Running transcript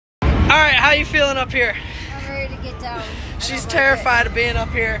right, how you feeling up here? I'm ready to get down. She's terrified of being up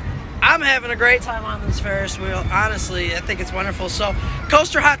here. I'm having a great time on this Ferris wheel. Honestly, I think it's wonderful. So,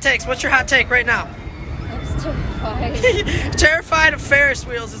 coaster hot takes. What's your hot take right now? I'm terrified. Terrified of Ferris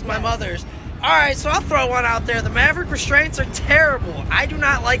wheels is my mother's. All right, so I'll throw one out there. The Maverick restraints are terrible. I do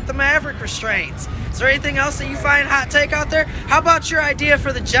not like the Maverick restraints. Is there anything else that you find hot take out there? How about your idea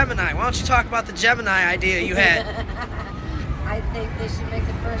for the Gemini? Why don't you talk about the Gemini idea you had? I think they should make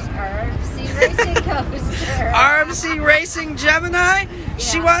the first RMC racing coaster. RMC Racing Gemini? Yeah.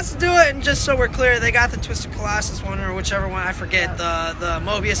 She wants to do it, and just so we're clear, they got the Twisted Colossus one, or whichever one, I forget, the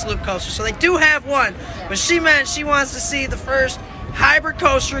Mobius Loop coaster. So they do have one, but she meant she wants to see the first hybrid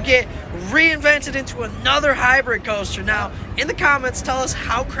coaster get reinvented into another hybrid coaster. Now, in the comments, tell us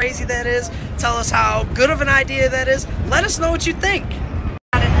how crazy that is. Tell us how good of an idea that is. Let us know what you think.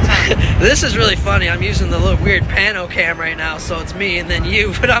 This is really funny. I'm using the little weird pano cam right now, so it's me and then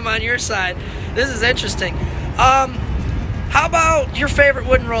you, but I'm on your side. This is interesting. How about your favorite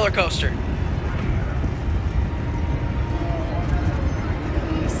wooden roller coaster?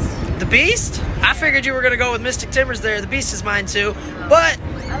 The Beast? I figured you were going to go with Mystic Timbers there. The Beast is mine too. But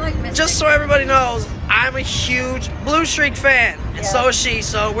I like Mystic. Just so everybody knows, I'm a huge Blue Streak fan, and so is she.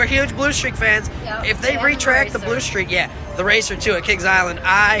 So we're huge Blue Streak fans. Yep. If they And retract the the Blue Racer. Streak, yeah, the Racer too at Kings Island.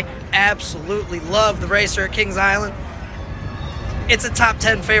 I absolutely love the Racer at Kings Island. It's a top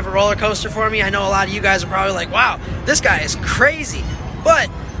 10 favorite roller coaster for me. I know a lot of you guys are probably like, wow, this guy is crazy. But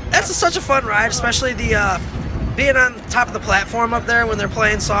that's such a fun ride, especially the being on top of the platform up there when they're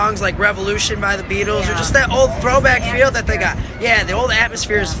playing songs like Revolution by the Beatles, or just that old throwback feel that they got. Yeah, the old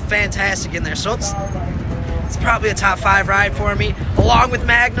atmosphere is fantastic in there. So it's probably a top 5 ride for me, along with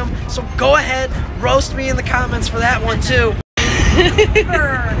Magnum. So go ahead, roast me in the comments for that one too.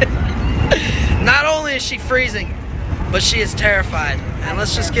 Not only is she freezing, but she is terrified. And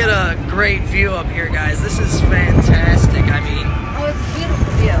let's just get a great view up here, guys. This is fantastic. I mean, Oh, it's a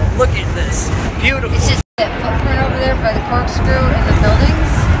beautiful view. look at this. Beautiful. It's just that footprint over there by the corkscrew and the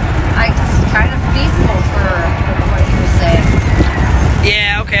buildings. It's kind of feasible for what you were saying.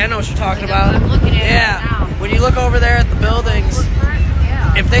 Yeah, okay, I know what you're talking about. I'm looking at it Yeah, now. when you look over there at the buildings, Footprint?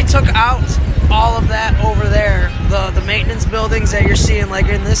 Yeah. if they took out all of that over there, the maintenance buildings that you're seeing like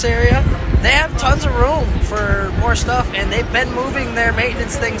in this area, they have tons of room for more stuff, and they've been moving their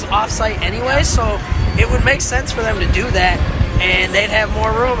maintenance things off-site anyway, so it would make sense for them to do that, and they'd have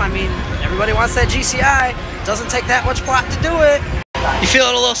more room. I mean, everybody wants that GCI. Doesn't take that much plot to do it. You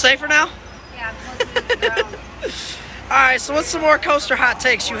feeling a little safer now? Yeah, I'm close to the ground. All right, so what's some more coaster hot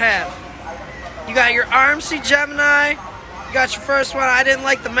takes you have? You got your RMC Gemini. You got your first one. I didn't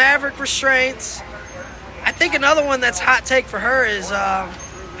like the Maverick restraints. I think another one that's hot take for her is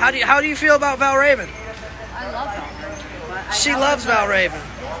how do you feel about Valraven? I love it. But She loves Valraven.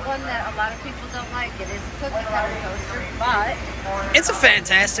 It's one that a lot of people don't like. It is a cookie cutter coaster, but It's a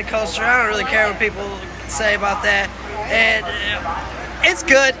fantastic coaster. I don't really care what people say about that. And it's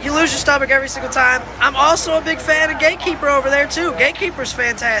good. You lose your stomach every single time. I'm also a big fan of Gatekeeper over there too. Gatekeeper's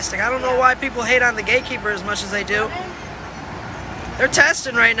fantastic. I don't know why people hate on the Gatekeeper as much as they do. They're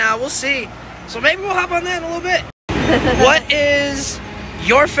testing right now. We'll see. So maybe we'll hop on that in a little bit. What is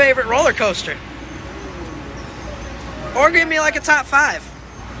your favorite roller coaster? Or give me like a top 5.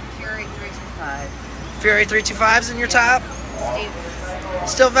 Fury 325. Fury 325's in your top.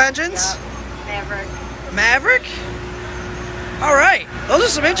 Still Vengeance? Maverick. Maverick? All right. Those are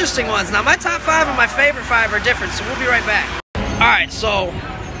some interesting ones. Now, my top 5 and my favorite 5 are different, so we'll be right back. All right, so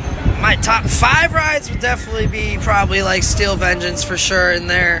my top 5 rides would definitely be probably like Steel Vengeance for sure in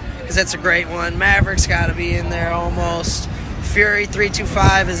there, because that's a great one. Maverick's got to be in there almost. Fury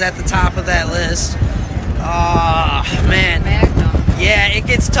 325 is at the top of that list. Oh, man. Magnum. Yeah, it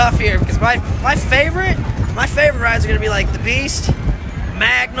gets tough here because my favorite rides are going to be like the Beast,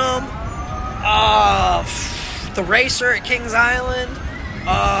 Magnum, the Racer at Kings Island.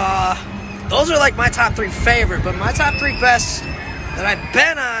 Those are like my top 3 favorite, but my top 3 best that I've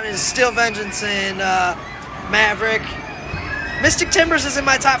been on is Steel Vengeance and Maverick. Mystic Timbers is in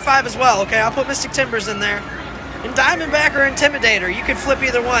my top 5 as well, okay? I'll put Mystic Timbers in there. And Diamondback or Intimidator. You can flip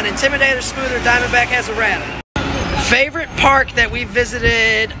either one. Intimidator's smoother, Diamondback has a rattle. Favorite park that we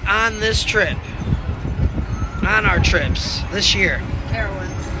visited on this trip? On our trips this year?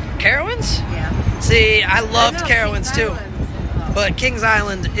 Carowinds. Carowinds? Yeah. See, I loved know, Carowinds Kings too. Island's- But Kings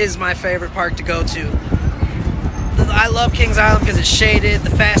Island is my favorite park to go to. I love Kings Island because it's shaded, the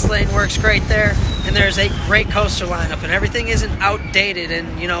fast lane works great there, and there's a great coaster lineup, and everything isn't outdated.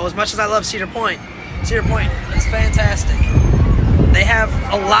 And, you know, as much as I love Cedar Point is fantastic. They have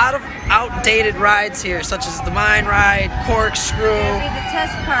a lot of outdated rides here, such as the Mine Ride, Corkscrew, The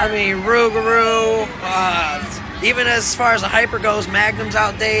test part. I mean, Rougarou, even as far as the Hyper goes, Magnum's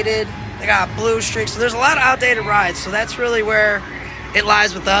outdated. They got Blue Streak, so there's a lot of outdated rides, so that's really where it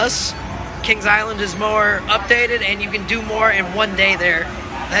lies with us. Kings Island is more updated, and you can do more in one day there.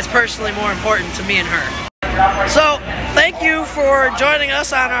 That's personally more important to me and her. So, thank you for joining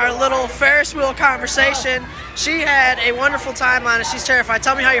us on our little Ferris wheel conversation. She had a wonderful time on it. She's terrified.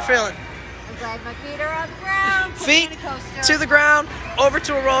 Tell me how you're feeling. I'm glad my feet are on the ground. Feet to the ground, over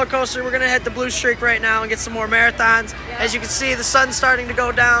to a roller coaster. We're going to head to Blue Streak right now and get some more marathons. As you can see, the sun's starting to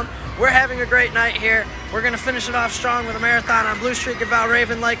go down. We're having a great night here. We're going to finish it off strong with a marathon on Blue Streak at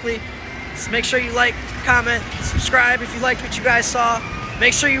Valraven likely. So make sure you like, comment, subscribe if you liked what you guys saw.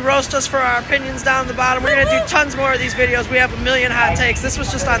 Make sure you roast us for our opinions down the bottom. We're going to do tons more of these videos. We have a million hot takes. This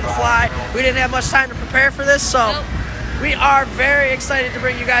was just on the fly. We didn't have much time to prepare for this, so we are very excited to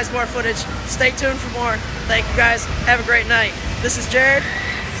bring you guys more footage. Stay tuned for more. Thank you guys. Have a great night. This is Jared.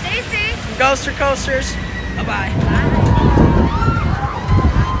 Stacy. From Ghoster Coasters. Bye-bye. Bye.